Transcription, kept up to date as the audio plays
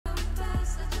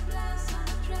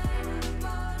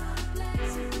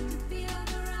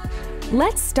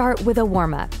Let's start with a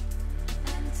warm-up.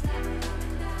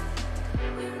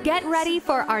 Get ready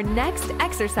for our next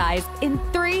exercise in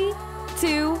 3,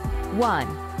 2,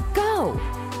 1. Go!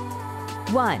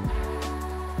 1,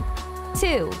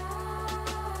 2,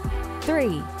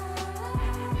 3.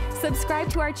 Subscribe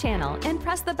to our channel and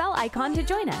press the bell icon to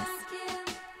join us.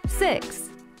 6,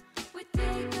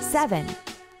 7,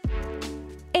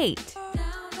 8,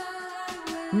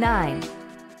 9,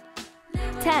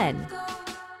 10,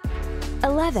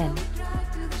 11,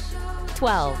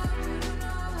 12,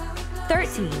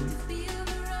 13,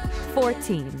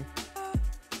 14,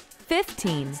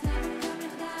 15,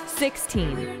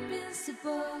 16,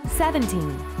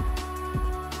 17,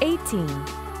 18,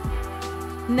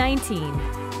 19,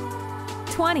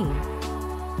 20,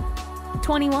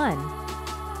 21,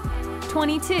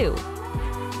 22,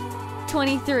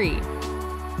 23,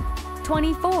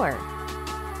 24,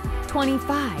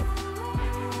 25,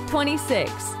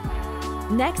 26.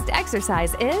 Next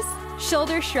exercise is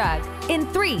shoulder shrug. In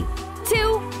 3,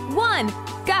 2, 1,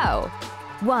 go!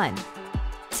 1,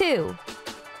 2,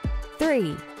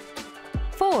 3,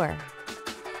 4,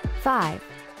 5,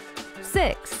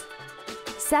 6,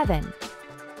 7,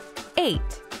 8,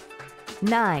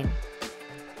 9,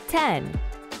 10,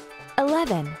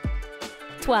 11,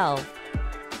 12,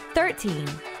 13,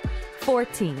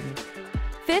 14,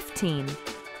 15,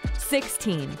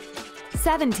 16,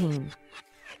 17,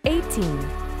 18,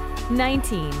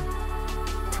 19,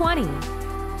 20,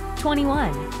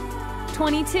 21,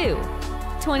 22,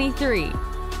 23,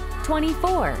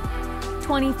 24,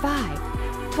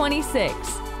 25,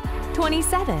 26,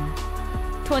 27,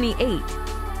 28,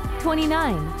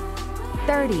 29,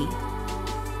 30.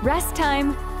 Rest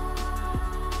time.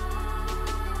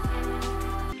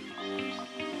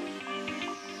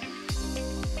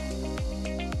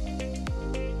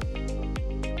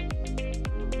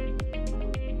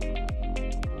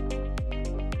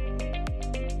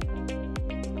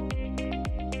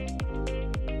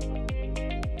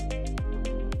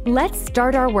 Let's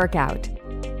start our workout.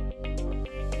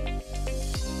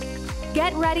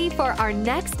 Get ready for our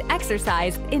next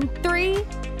exercise in 3,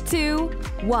 2,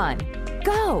 1.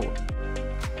 Go!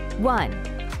 1,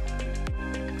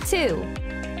 2,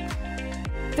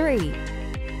 3,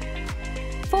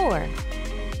 4,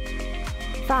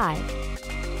 5,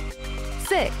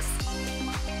 6,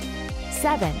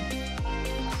 7,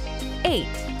 8,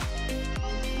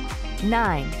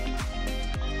 9,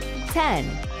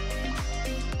 10,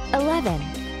 11,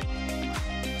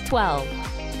 12,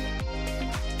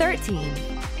 13,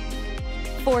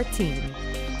 14,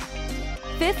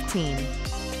 15,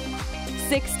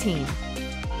 16,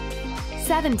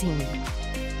 17,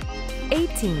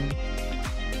 18,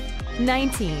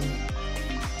 19,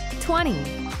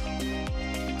 20,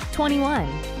 21,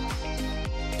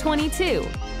 22,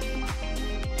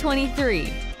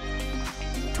 23,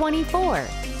 24,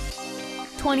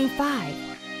 25,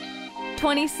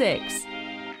 26.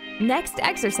 Next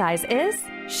exercise is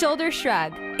shoulder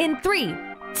shrug. In 3,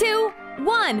 2,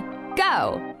 1,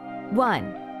 go!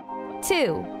 1,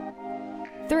 2,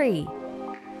 3,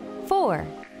 4,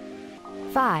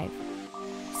 5,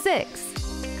 6,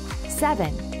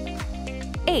 7,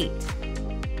 8,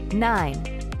 9,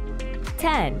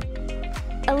 10,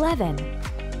 11,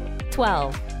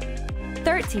 12,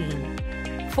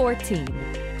 13, 14,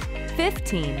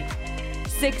 15,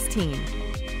 16,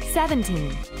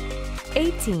 17,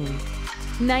 18,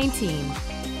 19,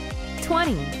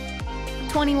 20,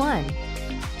 21,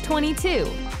 22,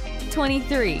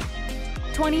 23,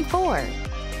 24,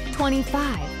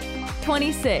 25,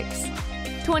 26,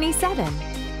 27,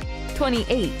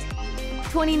 28,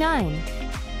 29,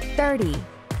 30.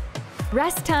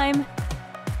 Rest time.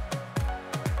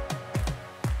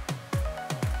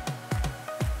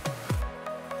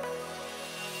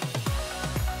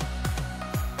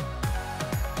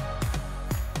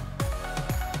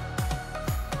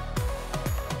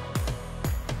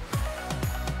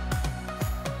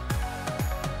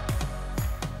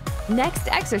 Next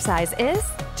exercise is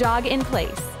jog in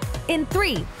place. In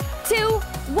 3, 2,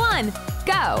 1,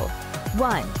 go!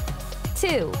 1,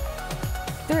 2,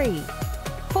 3,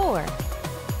 4,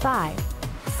 5,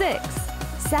 6,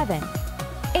 7,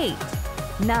 8,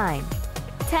 9,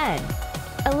 10,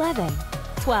 11,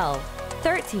 12,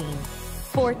 13,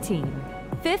 14,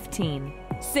 15,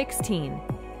 16,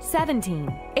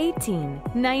 17, 18,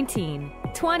 19,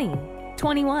 20,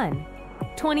 21,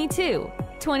 22,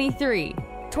 23,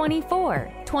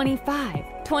 24,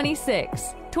 25,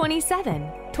 26,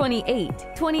 27, 28,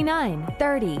 29,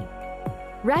 30.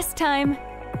 Rest time.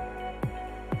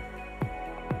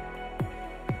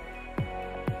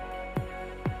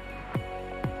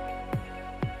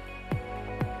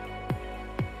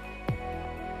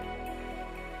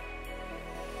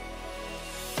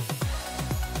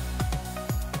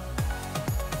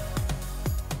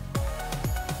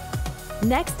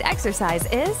 Next exercise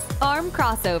is arm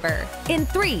crossover. In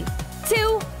 3,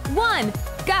 2, 1,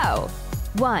 go!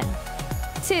 1,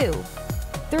 2,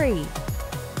 3,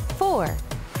 4,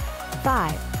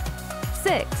 5,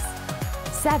 6,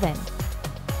 7,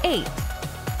 8,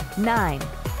 9,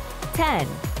 10,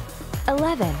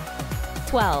 11,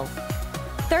 12,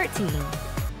 13,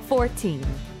 14,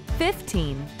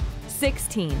 15,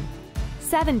 16,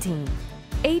 17,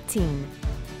 18,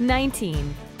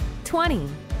 19, 20,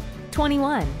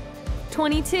 21,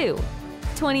 22,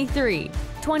 23,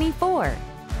 24.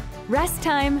 Rest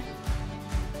time.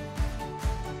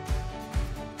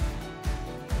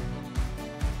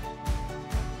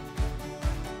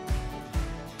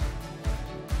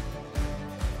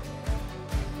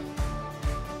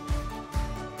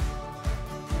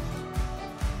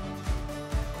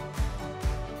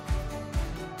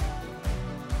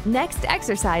 Next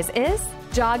exercise is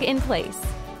jog in place.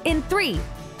 In 3,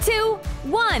 2,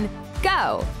 1,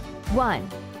 go! 1,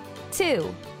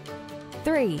 2,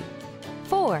 3,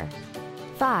 4,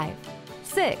 5,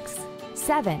 6,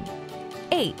 7,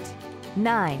 8,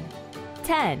 9,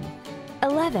 10,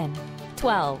 11,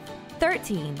 12,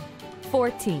 13,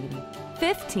 14,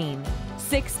 15,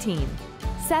 16,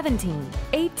 17,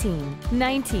 18,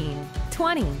 19,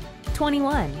 20,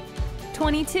 21,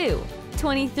 22,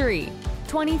 23,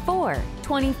 24,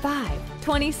 25,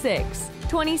 26,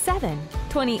 27,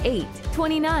 28,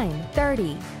 29,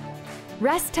 30.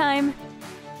 Rest time.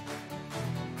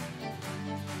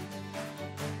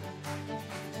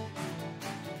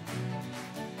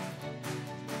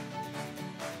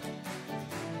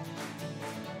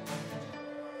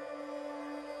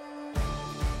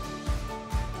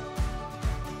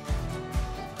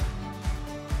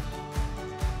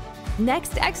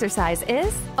 Next exercise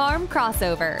is arm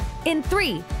crossover. In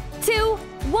 3, 2,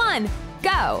 1,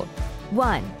 go!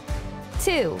 1,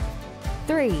 2,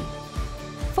 3,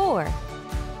 4,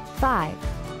 5,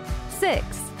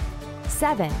 6,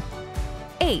 7,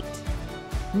 8,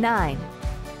 9,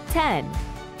 10,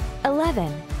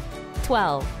 11,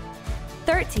 12,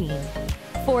 13,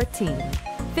 14,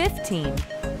 15,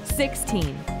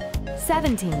 16,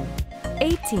 17,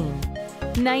 18,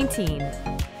 19,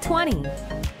 20,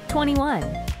 21,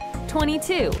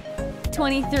 22,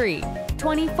 23,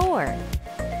 24.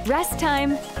 Rest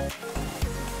time.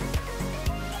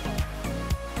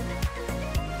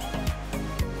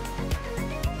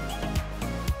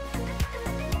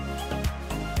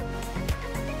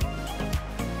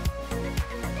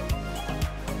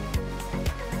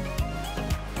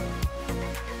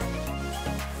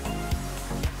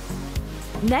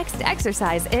 Next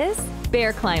exercise is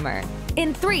bear climber.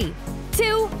 In 3,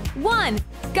 2, 1,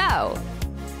 go!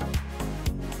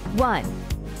 1,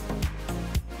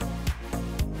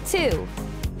 2,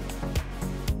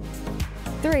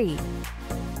 3,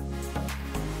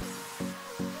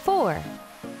 4,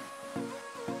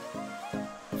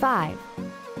 5,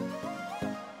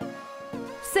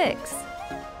 6,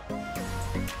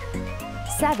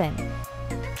 7,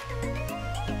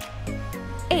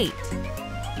 8,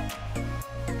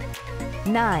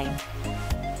 9,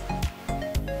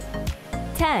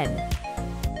 10,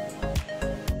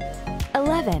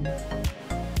 11,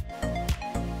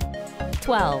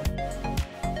 12,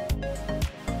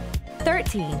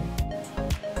 13,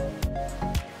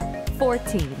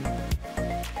 14,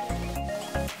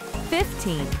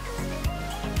 15,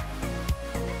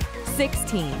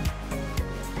 16,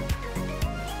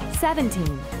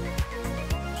 17,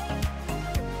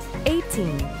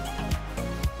 18,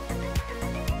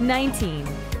 19,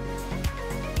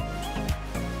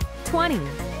 20.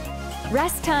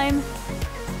 Rest time.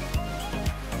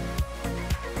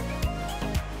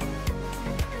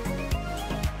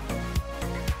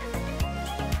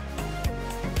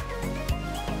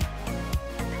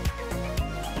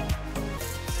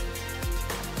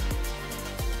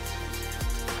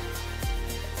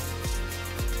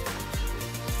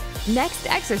 Next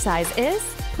exercise is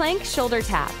plank shoulder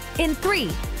tap. In 3,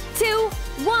 2,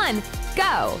 1,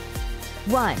 go!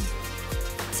 1,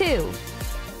 2,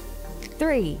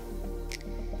 3,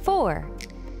 4,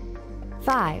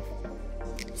 5,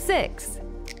 6,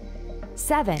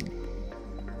 7,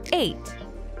 8,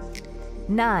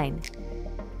 9,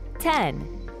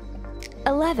 10,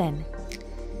 11,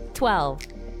 12,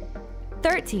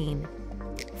 13,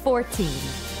 14,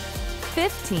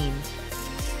 15,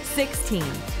 16,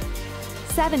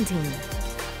 17,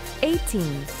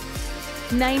 18,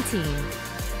 19,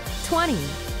 20,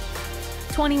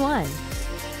 21,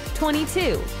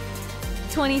 22,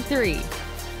 23,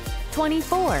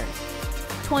 24,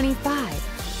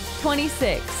 25,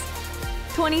 26,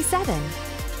 27,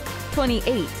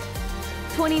 28,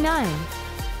 29,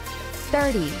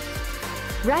 30.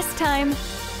 Rest time.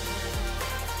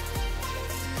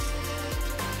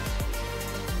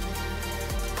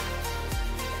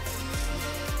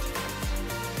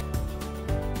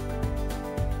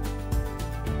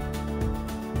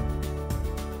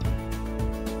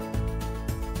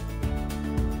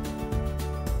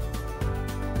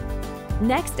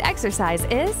 Next exercise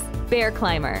is bear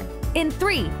climber. In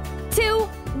 3, 2,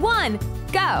 1,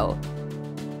 go!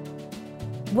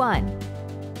 1,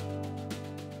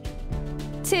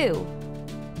 2,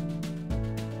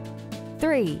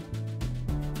 3,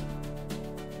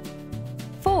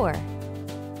 4,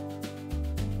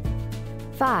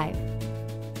 5,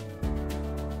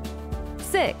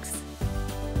 6,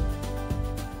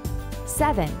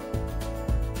 7,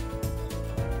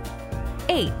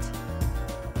 8,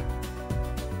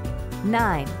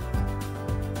 9,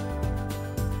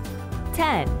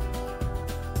 10,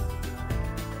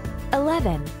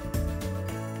 11,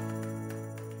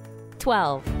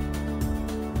 12,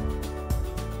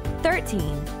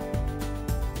 13,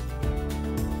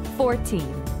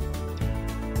 14,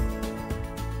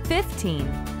 15,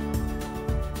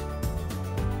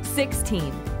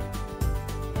 16,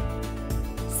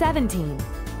 17,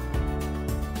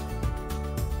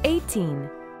 18,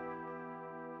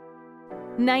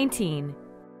 19,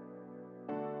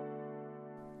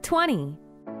 20.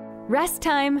 Rest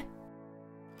time.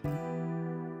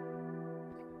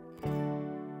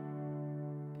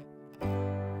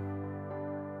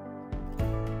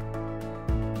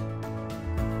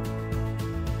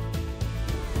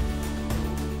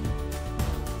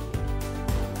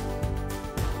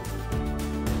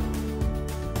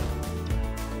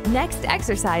 Next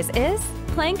exercise is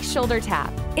plank shoulder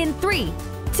tap. In 3,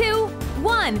 2,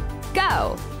 1,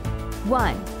 go!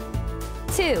 1,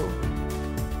 2,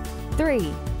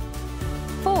 3,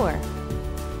 4,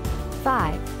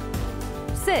 5,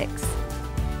 6,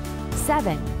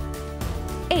 7,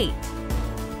 8,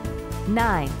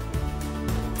 9,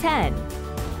 10,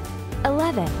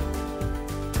 11,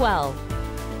 12,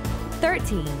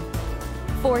 13,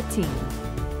 14,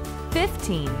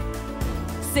 15,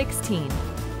 16,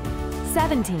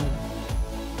 17,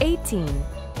 18,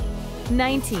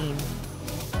 19,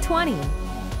 20,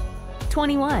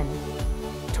 21,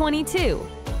 22,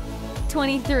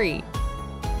 23,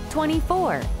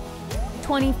 24,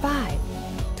 25,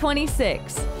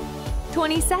 26,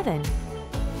 27,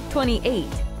 28,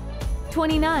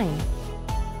 29,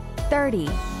 30.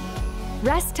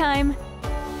 Rest time.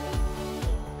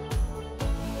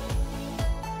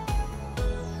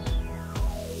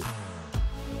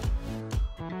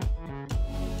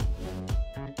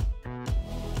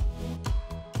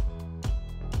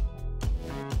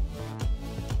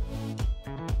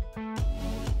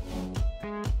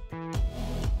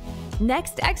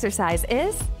 Next exercise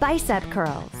is bicep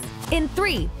curls. In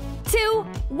 3, 2,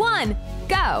 1,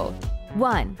 go!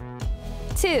 1,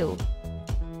 2,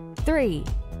 3,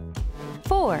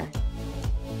 4,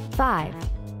 5,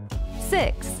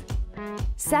 6,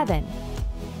 7,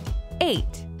 8,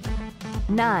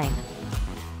 9,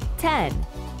 10,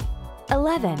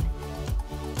 11,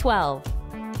 12,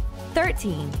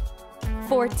 13,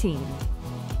 14,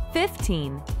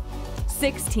 15,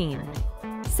 16,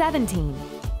 17,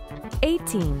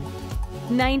 18,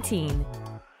 19,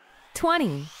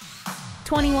 20,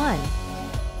 21,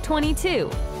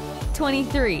 22,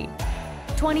 23,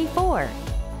 24.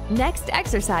 Next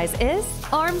exercise is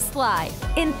arm slide.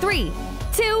 In 3,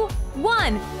 2,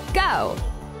 1, go!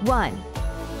 1,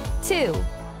 2,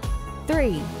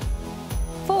 3,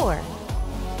 4,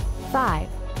 5,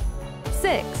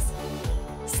 6,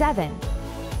 7,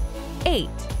 8,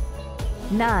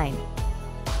 9,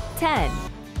 10,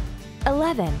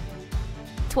 11,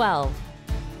 12,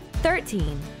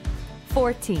 13,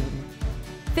 14,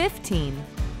 15,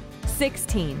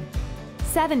 16,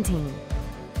 17,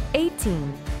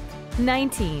 18,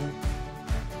 19,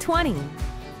 20,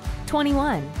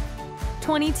 21,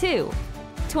 22,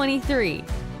 23,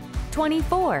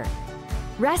 24.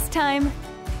 Rest time.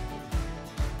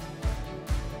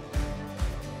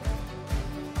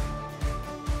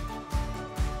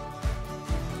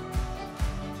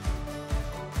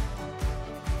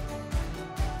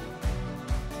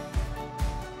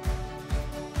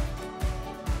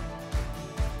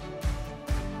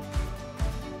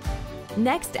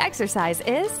 Next exercise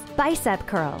is bicep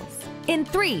curls. In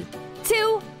 3,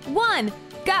 2, 1,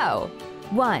 go!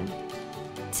 1,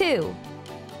 2,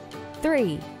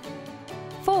 3,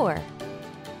 4,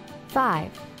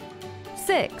 5,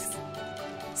 6,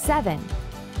 7,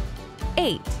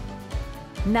 8,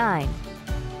 9,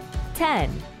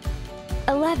 10,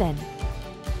 11,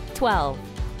 12,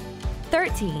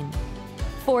 13,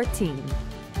 14,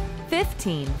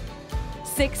 15,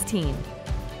 16,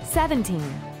 17,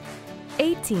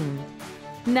 18,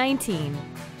 19,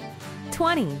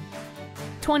 20,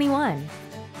 21,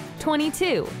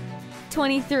 22,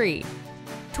 23,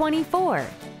 24.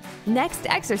 Next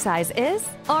exercise is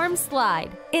arm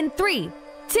slide. In 3,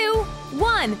 2,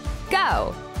 1,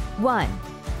 go! 1,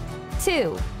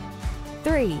 2,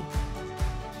 3,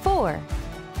 4,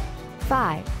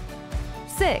 5,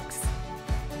 6,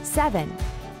 7,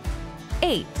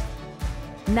 8,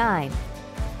 9,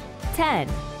 10,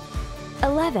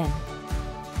 11,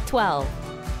 12,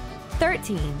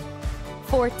 13,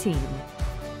 14,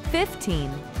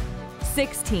 15,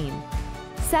 16,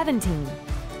 17,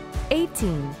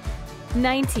 18,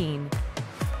 19,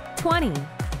 20,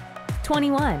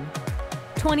 21,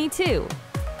 22,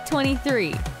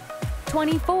 23,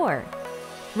 24.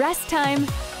 Rest time.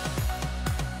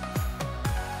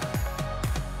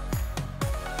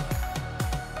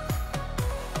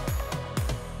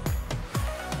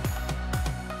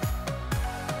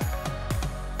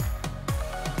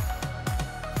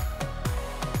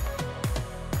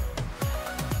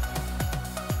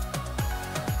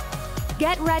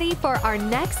 Get ready for our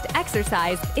next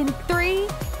exercise in 3,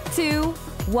 2,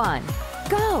 1.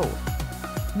 Go!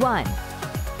 1,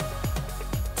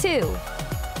 2,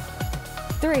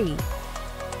 3,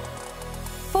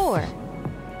 4,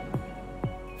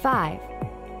 5,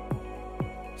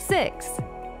 6,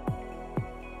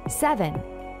 7,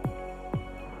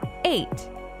 8,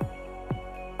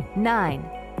 9,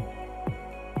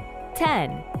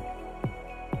 10,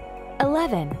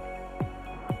 11,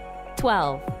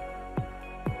 12,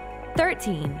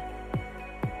 13,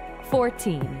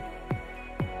 14,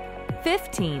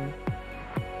 15,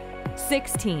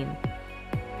 16,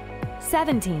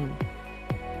 17,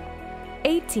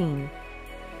 18,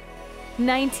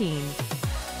 19,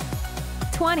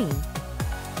 20.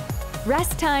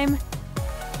 Rest time.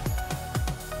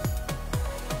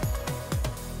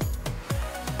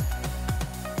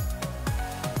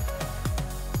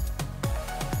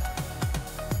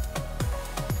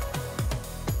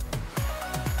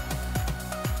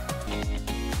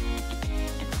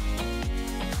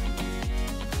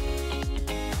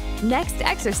 Next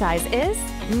exercise is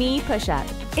knee push-up.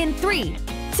 In 3,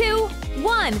 2,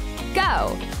 1,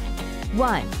 go!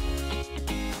 1,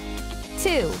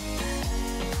 2,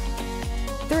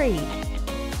 3,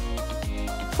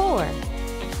 4,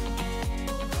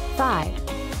 5,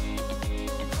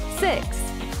 6,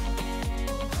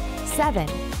 7,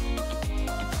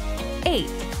 8,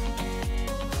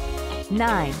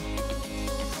 9,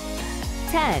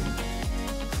 10.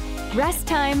 Rest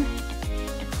time.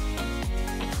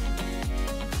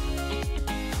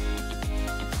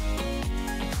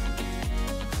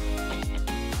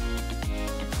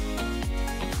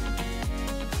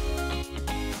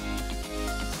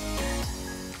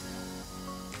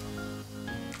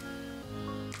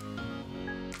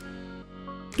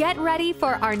 Get ready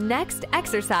for our next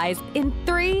exercise in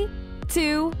 3,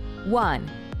 2,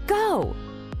 1. Go!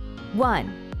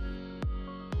 1,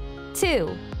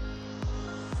 2,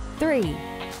 3,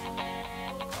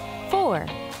 4,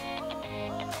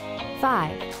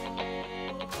 5,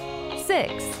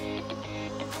 6,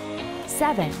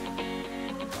 7,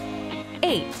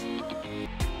 8,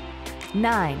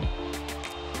 9,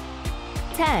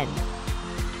 10,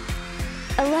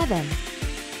 11,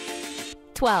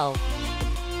 12,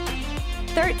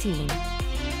 13,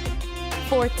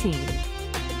 14,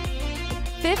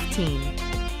 15,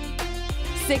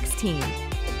 16,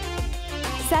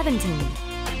 17,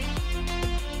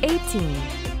 18,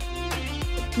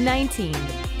 19,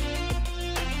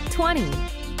 20.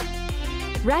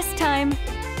 Rest time.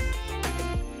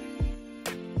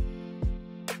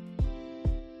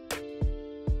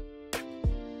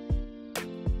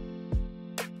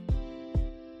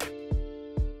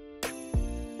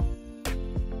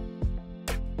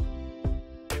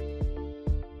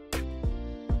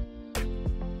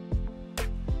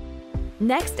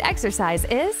 Next exercise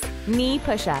is knee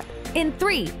push-up. In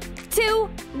 3, 2,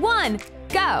 1,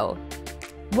 go!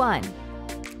 1,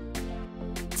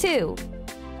 2,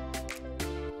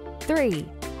 3,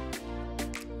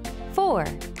 4,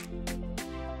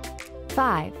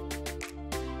 5,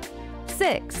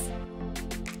 6,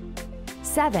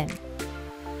 7,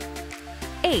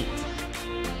 8,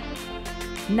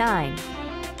 9,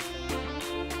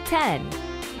 10.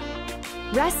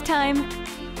 Rest time.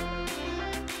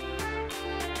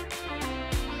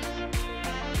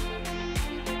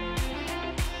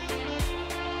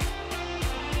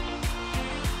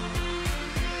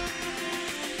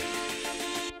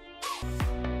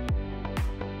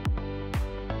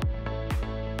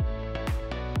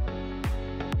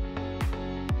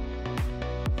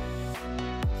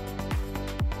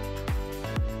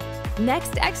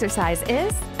 Next exercise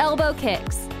is elbow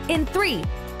kicks. In 3,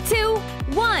 2,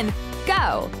 1,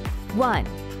 go! 1,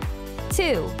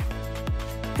 2,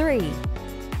 3,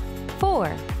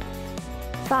 4,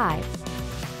 5,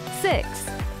 6,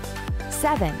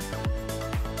 7,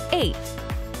 8,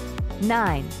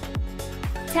 9,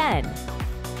 10,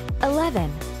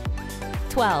 11,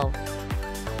 12,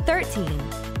 13,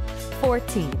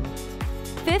 14,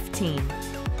 15,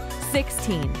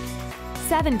 16,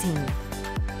 17,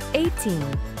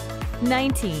 18,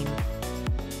 19,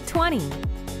 20,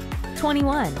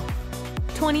 21,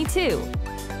 22,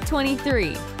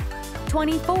 23,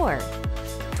 24,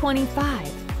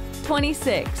 25,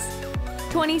 26,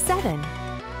 27,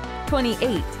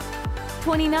 28,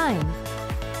 29,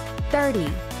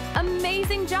 30.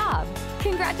 Amazing job!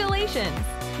 Congratulations!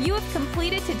 You have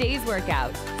completed today's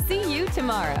workout. See you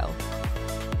tomorrow.